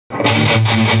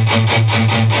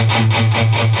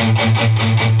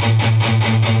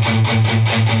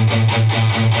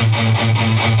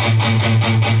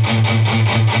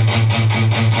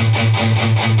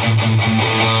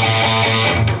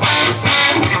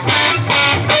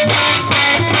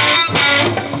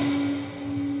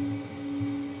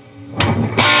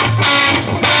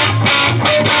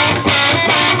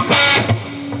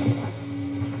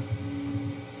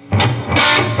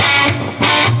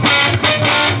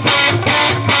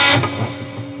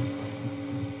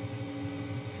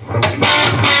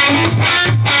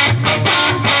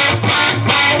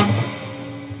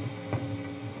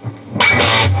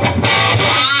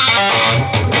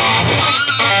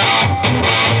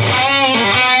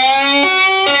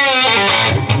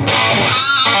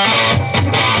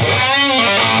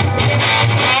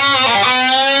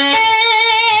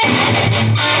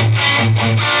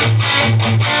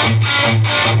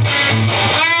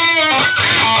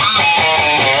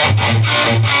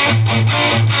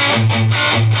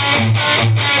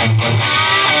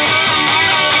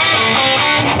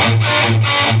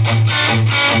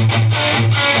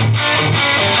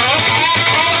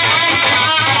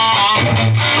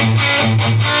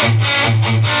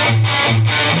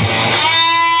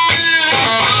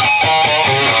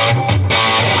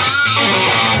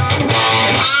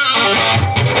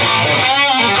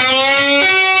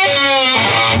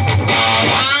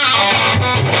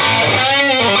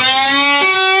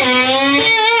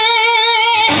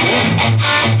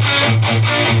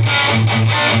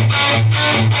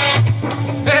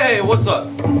What's up?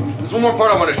 There's one more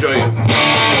part I want to show you.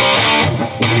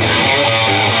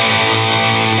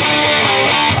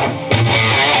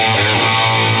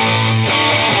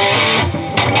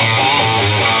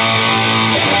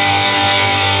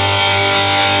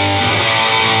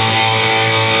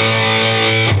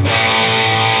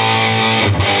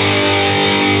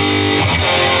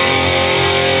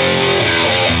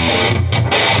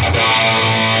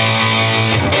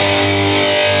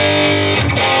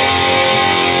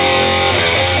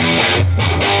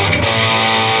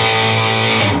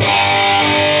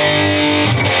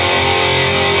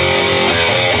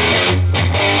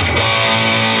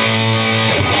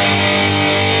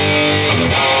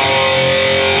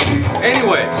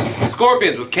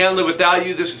 Scorpions with Can't Live Without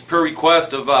You. This is per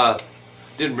request of,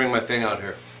 didn't bring my thing out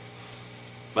here.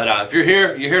 But if you're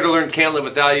here to learn Can't Live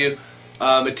Without You.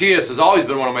 Matthias has always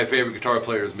been one of my favorite guitar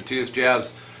players, Matthias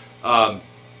Jabs.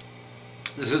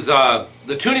 This is, the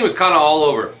tuning was kind of all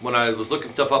over. When I was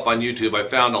looking stuff up on YouTube, I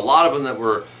found a lot of them that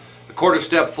were a quarter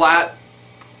step flat,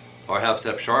 or a half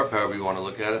step sharp, however you want to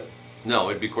look at it. No,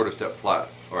 it'd be quarter step flat,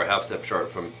 or a half step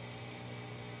sharp from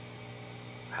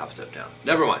half step down.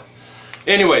 Never mind.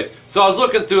 Anyways, so I was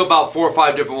looking through about 4 or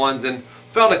 5 different ones and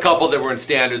found a couple that were in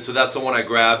standard, so that's the one I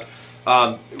grabbed.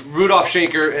 Rudolf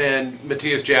Schenker and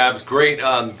Matthias Jabs, great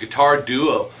guitar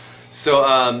duo. So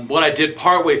what I did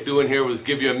partway through in here was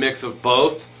give you a mix of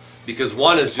both, because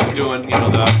one is just doing, you know,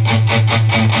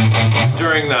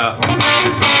 during the...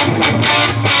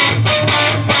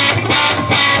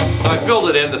 So I filled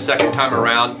it in the second time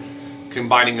around,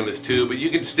 combining them as two, but you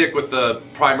can stick with the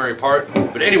primary part.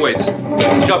 But anyways,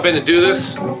 let's jump in and do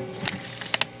this.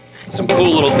 Some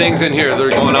cool little things in here that are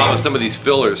going on with some of these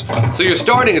fillers. So you're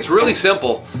starting, it's really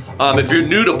simple. If you're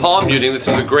new to palm muting, this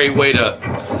is a great way to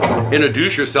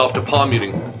introduce yourself to palm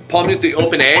muting. Palm mute the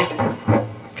open A.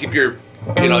 Keep your,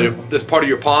 this part of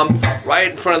your palm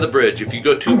right in front of the bridge. If you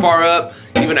go too far up,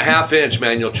 even a ½ inch,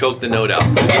 man, you'll choke the note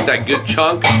out. So get that good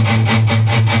chunk.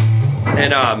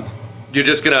 And you're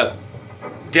just gonna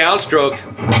downstroke.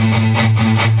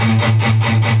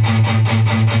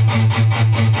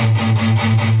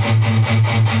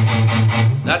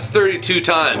 That's 32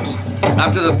 times.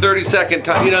 After the 32nd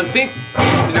time,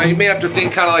 you may have to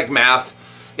think kind of like math.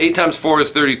 8 times 4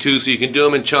 is 32, so you can do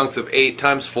them in chunks of 8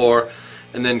 times 4.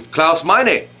 And then Klaus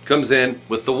Meine comes in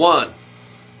with the 1,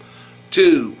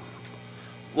 2,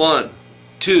 1,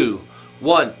 2,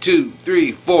 1, 2,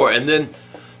 3, 4, and then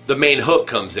the main hook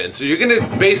comes in. So you're going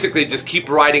to basically just keep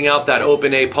writing out that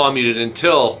open A palm muted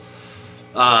until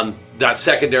that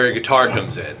secondary guitar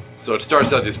comes in. So it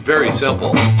starts out just very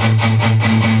simple.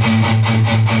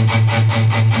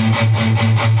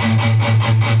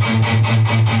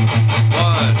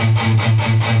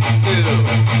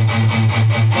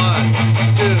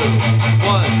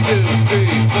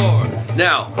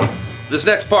 Now, this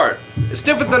next part, it's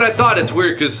different than I thought. It's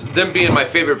weird because them being my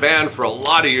favorite band for a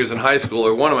lot of years in high school,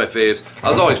 or one of my faves, I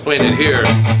was always playing it here. I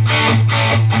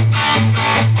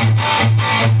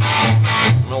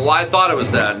don't know why I thought it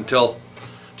was that until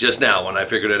just now when I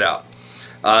figured it out.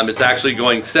 It's actually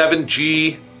going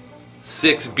 7G,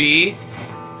 6B,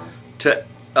 to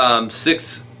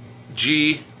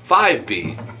 6G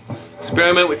 5B.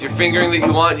 Experiment with your fingering that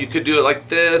you want. You could do it like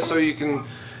this, or you can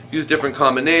use different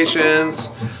combinations.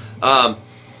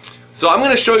 So I'm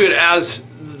going to show you it as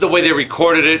the way they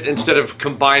recorded it instead of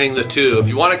combining the two. If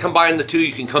you want to combine the two,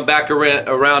 you can come back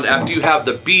around after you have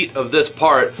the beat of this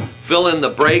part, fill in the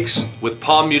breaks with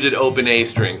palm muted open A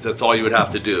strings. That's all you would have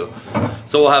to do.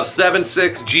 So we'll have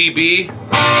 7/6 GB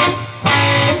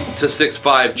to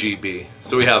 6/5 GB.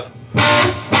 So we have,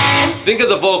 think of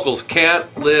the vocals, can't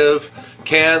live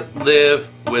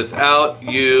without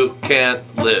you, can't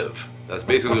live. That's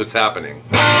basically what's happening.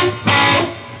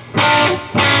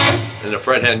 And a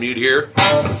fret-hand mute here,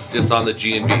 just on the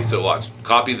G and B. So watch,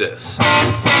 copy this.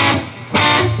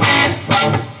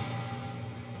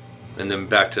 And then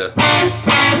back to,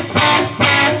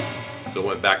 so it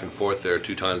went back and forth there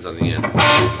 2 times on the end.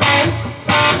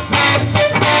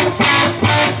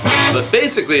 But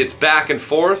basically it's back and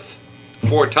forth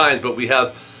 4 times, but we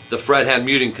have the fret-hand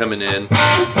muting coming in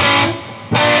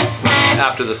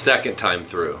after the second time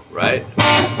through, right?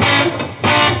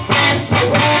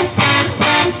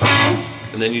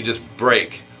 And then you just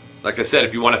break. Like I said,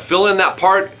 if you want to fill in that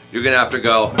part, you're going to have to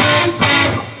go.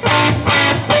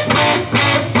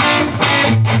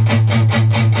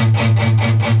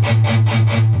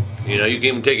 You know, you can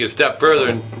even take it a step further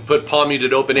and put palm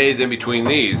muted open A's in between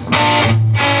these. You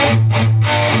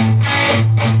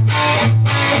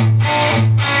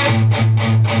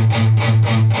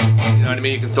know what I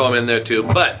mean? You can throw them in there too.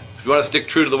 But if you want to stick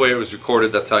true to the way it was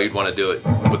recorded, that's how you'd want to do it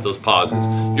with those pauses.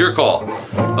 Your call.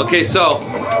 Okay, so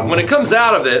when it comes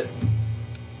out of it,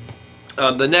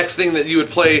 the next thing that you would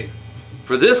play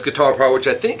for this guitar part, which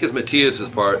I think is Matthias's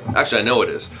part, actually I know it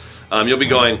is, you'll be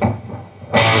going.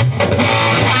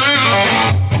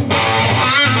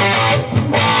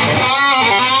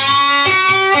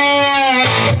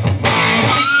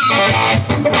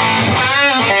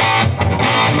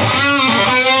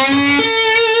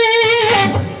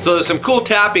 So there's some cool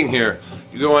tapping here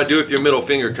you're going to want to do with your middle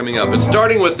finger coming up. But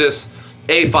starting with this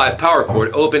A5 power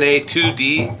chord, open A,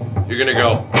 2D, you're going to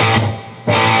go.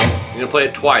 You're going to play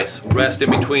it twice, rest in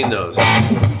between those.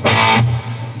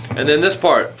 And then this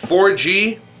part,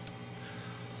 4G,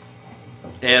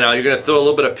 and you're going to throw a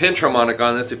little bit of pinch harmonic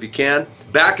on this if you can.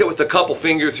 Back it with a couple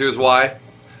fingers, here's why.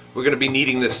 We're going to be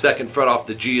needing this second fret off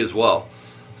the G as well.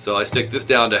 So I stick this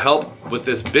down to help with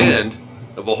this bend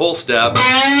of a whole step.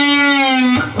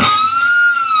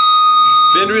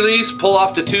 Bend release, pull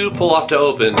off to 2, pull off to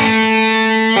open.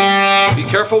 Be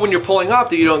careful when you're pulling off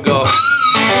that you don't go.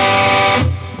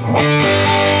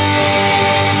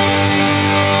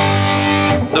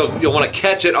 So you'll want to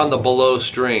catch it on the below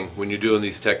string when you're doing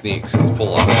these techniques, these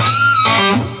pull offs.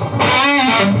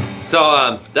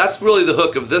 So that's really the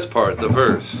hook of this part, the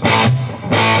verse.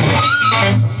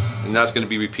 And that's going to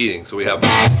be repeating. So we have.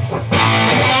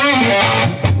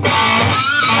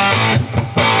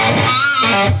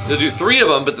 You'll do 3 of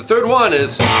them, but the third one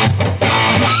is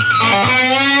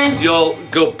you'll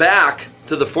go back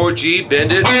to the 4G,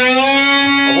 bend it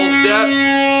a whole step,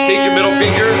 take your middle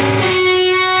finger,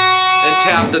 and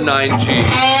tap the 9G.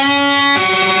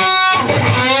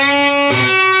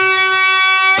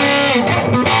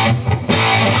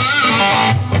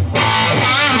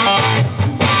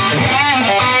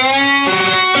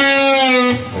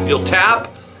 You'll tap,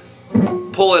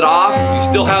 pull it off. You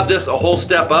still have this a whole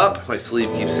step up. My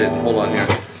sleeve keeps hitting. Hold on here.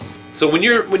 So when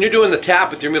you're doing the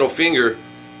tap with your middle finger,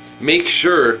 make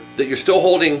sure that you're still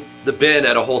holding the bend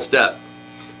at a whole step,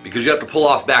 because you have to pull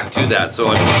off back to that.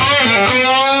 So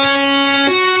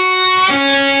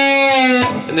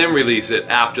and then release it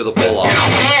after the pull off.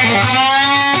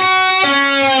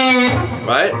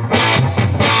 Right?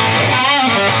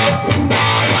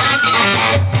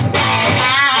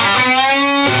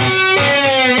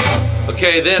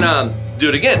 Okay, then do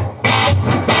it again.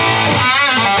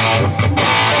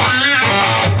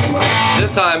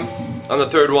 This time, on the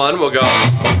third one, we'll go.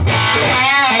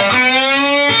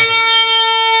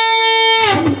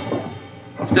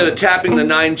 Instead of tapping the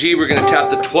 9G, we're going to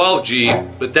tap the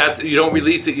 12G, but that you don't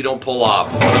release it, you don't pull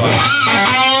off. So,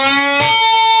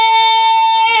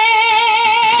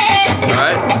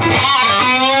 alright?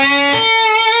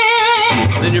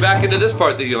 Then you're back into this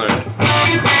part that you learned.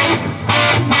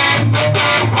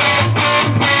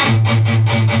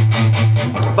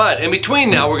 But in between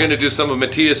now, we're going to do some of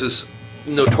Matthias's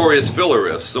notorious filler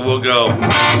riffs. So we'll go.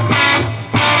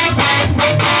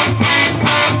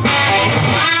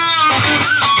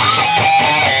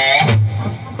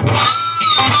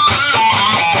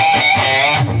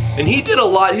 And he did a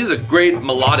lot. He's a great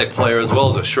melodic player as well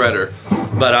as a shredder.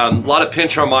 But a lot of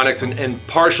pinch harmonics and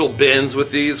partial bends with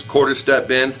these, quarter step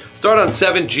bends. Start on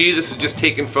 7G, this is just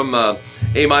taken from A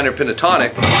minor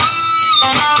pentatonic.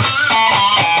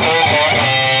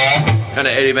 Kind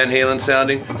of Eddie Van Halen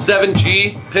sounding.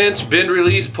 7G, pinch, bend,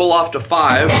 release, pull off to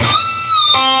 5.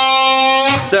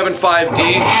 7-5-D,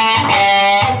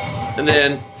 and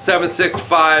then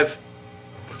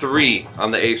 7-6-5-3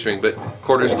 on the A string, but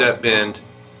quarter step bend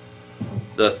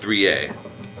the 3A.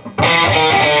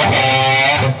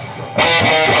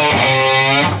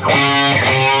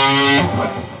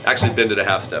 Actually bend it a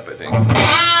half step, I think.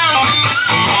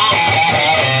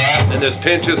 And there's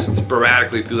pinches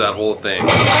sporadically through that whole thing.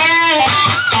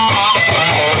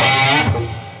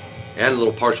 And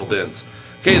little partial bends.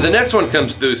 Okay, the next one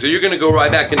comes through, so you're going to go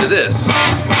right back into this.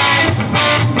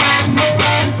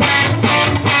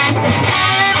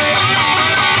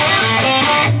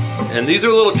 And these are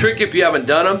a little tricky if you haven't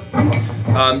done them.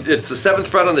 It's the 7th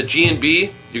fret on the G and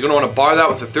B. You're going to want to bar that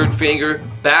with the 3rd finger,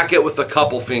 back it with a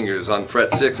couple fingers on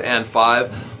fret 6 and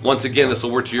 5. Once again, this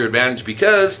will work to your advantage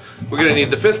because we're going to need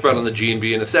the 5th fret on the G and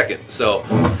B in a second. So,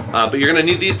 but you're going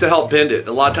to need these to help bend it.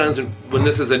 A lot of times when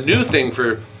this is a new thing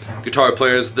for guitar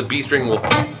players, the B string will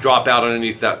drop out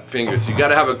underneath that finger. So you got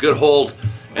to have a good hold,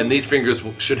 and these fingers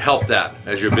should help that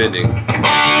as you're bending.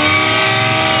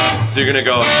 So you're going to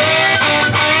go,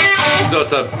 so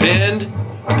it's a bend,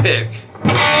 pick,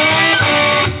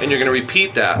 and you're going to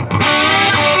repeat that.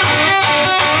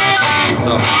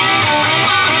 So.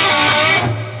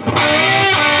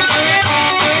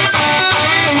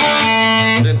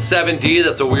 Then 7D,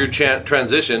 that's a weird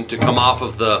transition to come off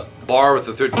of the bar with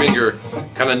the 3rd finger,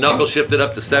 kind of knuckle shift it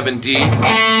up to 7D,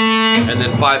 and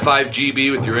then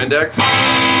 5-5-GB with your index,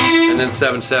 and then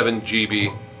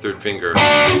 7-7-GB 3rd finger.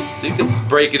 So you can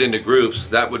break it into groups.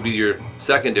 That would be your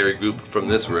secondary group from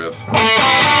this riff.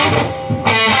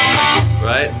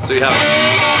 Right? So you have,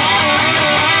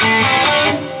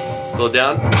 slow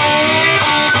down.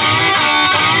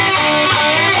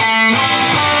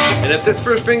 And if this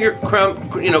 1st finger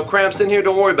cramps in here,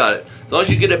 don't worry about it. As long as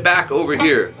you get it back over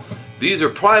here. These are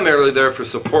primarily there for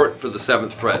support for the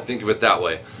 7th fret. Think of it that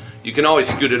way. You can always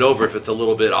scoot it over if it's a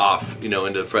little bit off,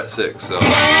 into fret 6. So.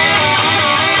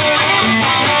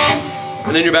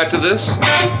 And then you're back to this.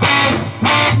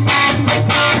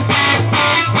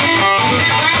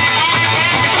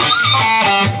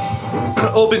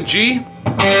 Open G,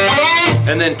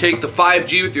 and then take the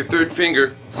 5G with your 3rd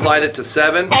finger, slide it to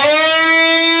 7.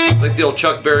 It's like the old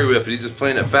Chuck Berry riff, but he's just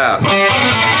playing it fast.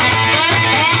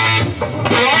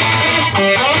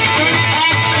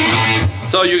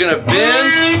 So you're going to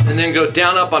bend, and then go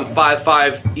down up on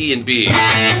 5-5, E and B.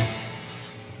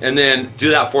 And then do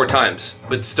that 4 times,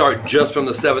 but start just from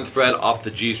the 7th fret off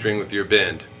the G string with your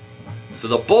bend. So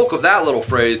the bulk of that little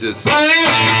phrase is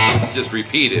just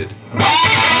repeated.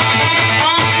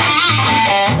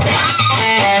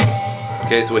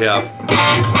 Okay, so we have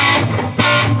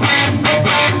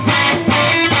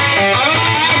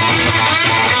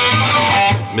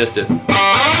missed it.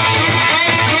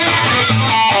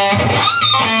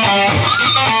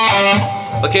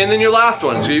 Okay, and then your last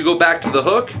one. So you go back to the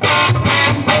hook.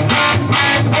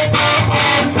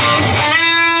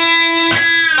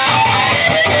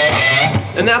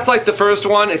 And that's like the first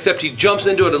one, except he jumps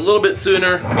into it a little bit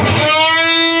sooner.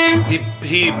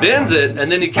 He bends it,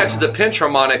 and then he catches the pinch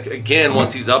harmonic again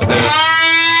once he's up there.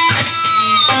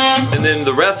 And then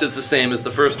the rest is the same as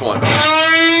the first one.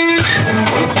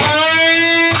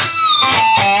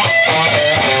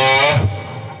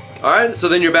 Alright, so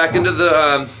then you're back into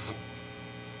the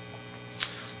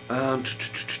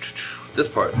this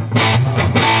part.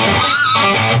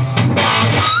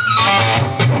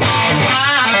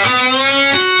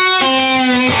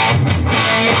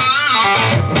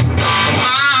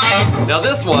 Now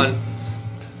this one,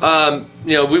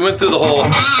 we went through the whole,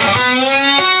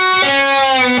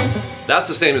 that's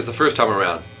the same as the first time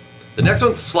around. The next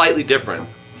one's slightly different.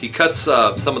 He cuts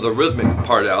some of the rhythmic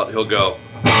part out. He'll go.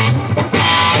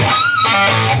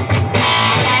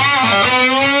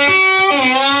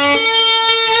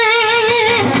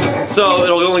 So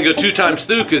it'll only go 2 times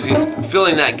through because he's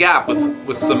filling that gap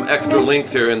with some extra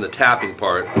length here in the tapping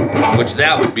part, which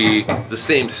that would be the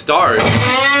same start.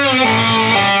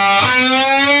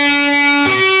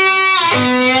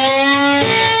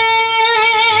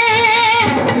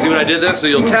 See what I did there? So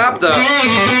you'll tap the 9,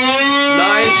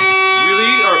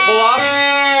 release, or pull off,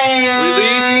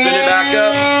 release, spin it back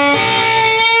up.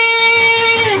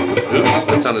 Oops,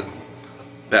 that sounded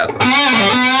bad.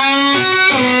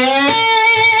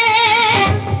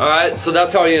 Alright, so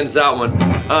that's how he ends that one.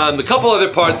 A couple other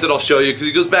parts that I'll show you, because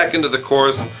he goes back into the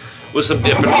chorus with some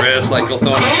different riffs, like he'll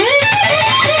throw in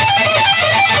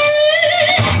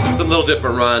some little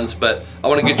different runs, but I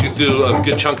want to get you through a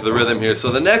good chunk of the rhythm here.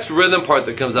 So the next rhythm part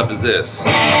that comes up is this.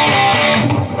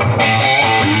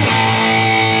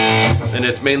 And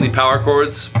it's mainly power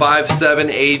chords. 5,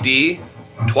 7, A, D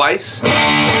twice.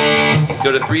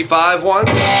 Go to 3, 5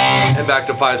 once, and back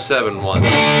to 5, 7 once.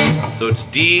 So it's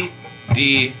D,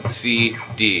 D, C,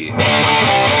 D. You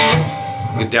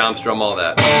can down strum all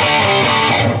that.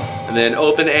 And then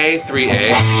open A,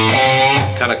 3A.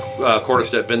 Kind of quarter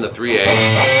step bend the 3A.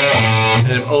 And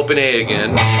then open A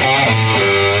again.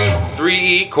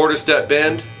 3E, quarter step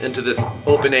bend into this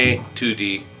open A,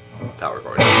 2D power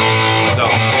chord. So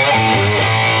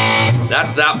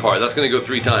that's that part. That's going to go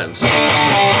 3 times.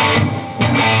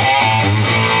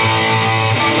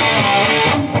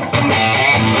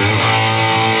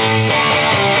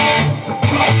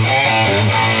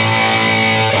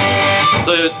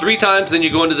 So 3 times, then you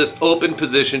go into this open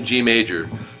position G major.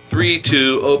 3,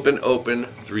 2, open, open,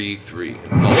 3, 3.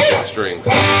 It's all 6 strings.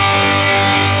 4, 5,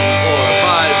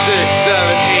 6,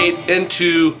 7, 8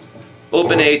 into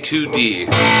open A, 2D.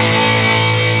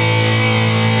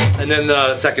 And then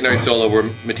the secondary solo where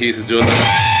Matthias is doing the...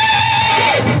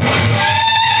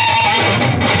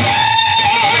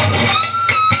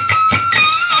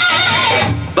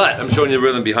 But I'm showing you the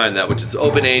rhythm behind that, which is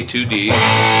open A, 2D.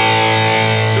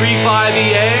 3, 5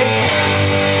 EA.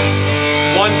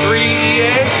 1, 3 EA.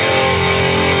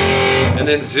 And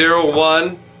then 0,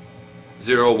 1,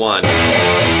 0, 1.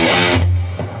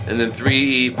 And then 3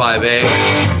 E, 5 A,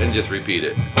 and just repeat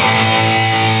it.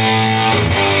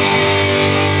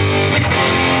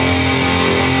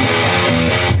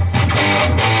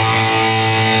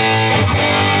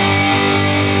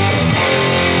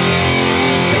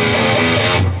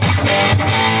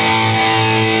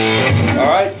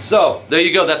 Alright, so there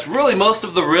you go. That's really most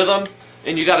of the rhythm,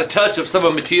 and you got a touch of some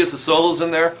of Matthias' solos in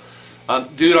there.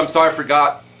 Dude, I'm sorry I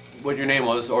forgot what your name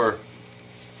was, or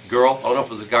girl. I don't know if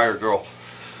it was a guy or a girl.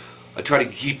 I try to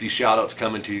keep these shout outs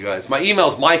coming to you guys. My email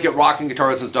is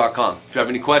mike@rockinguitarlessons.com. If you have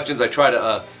any questions, I try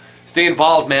to stay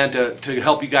involved, man, to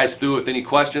help you guys through with any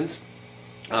questions.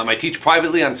 I teach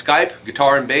privately on Skype,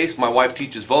 guitar and bass. My wife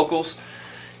teaches vocals.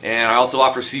 And I also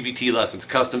offer CBT lessons,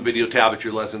 custom video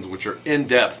tablature lessons, which are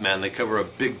in-depth, man. They cover a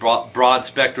big, broad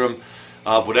spectrum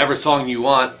of whatever song you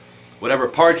want, whatever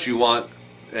parts you want,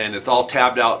 and it's all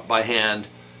tabbed out by hand,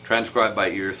 transcribed by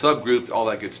ear, subgrouped, all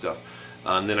that good stuff.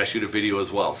 Then I shoot a video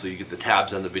as well, so you get the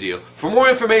tabs on the video. For more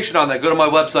information on that, go to my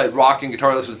website,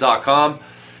 rockinguitarlessons.com,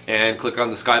 and click on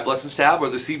the Skype Lessons tab or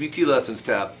the CBT Lessons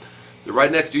tab. They're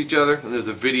right next to each other, and there's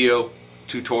a video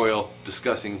tutorial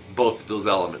discussing both of those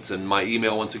elements. And my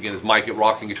email, once again, is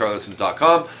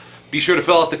mike@rockinguitarlessons.com. Be sure to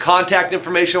fill out the contact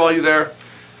information while you're there.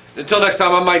 Until next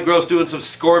time, I'm Mike Gross doing some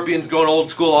Scorpions, going old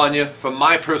school on you from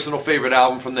my personal favorite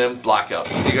album from them, Blackout.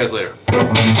 See you guys later.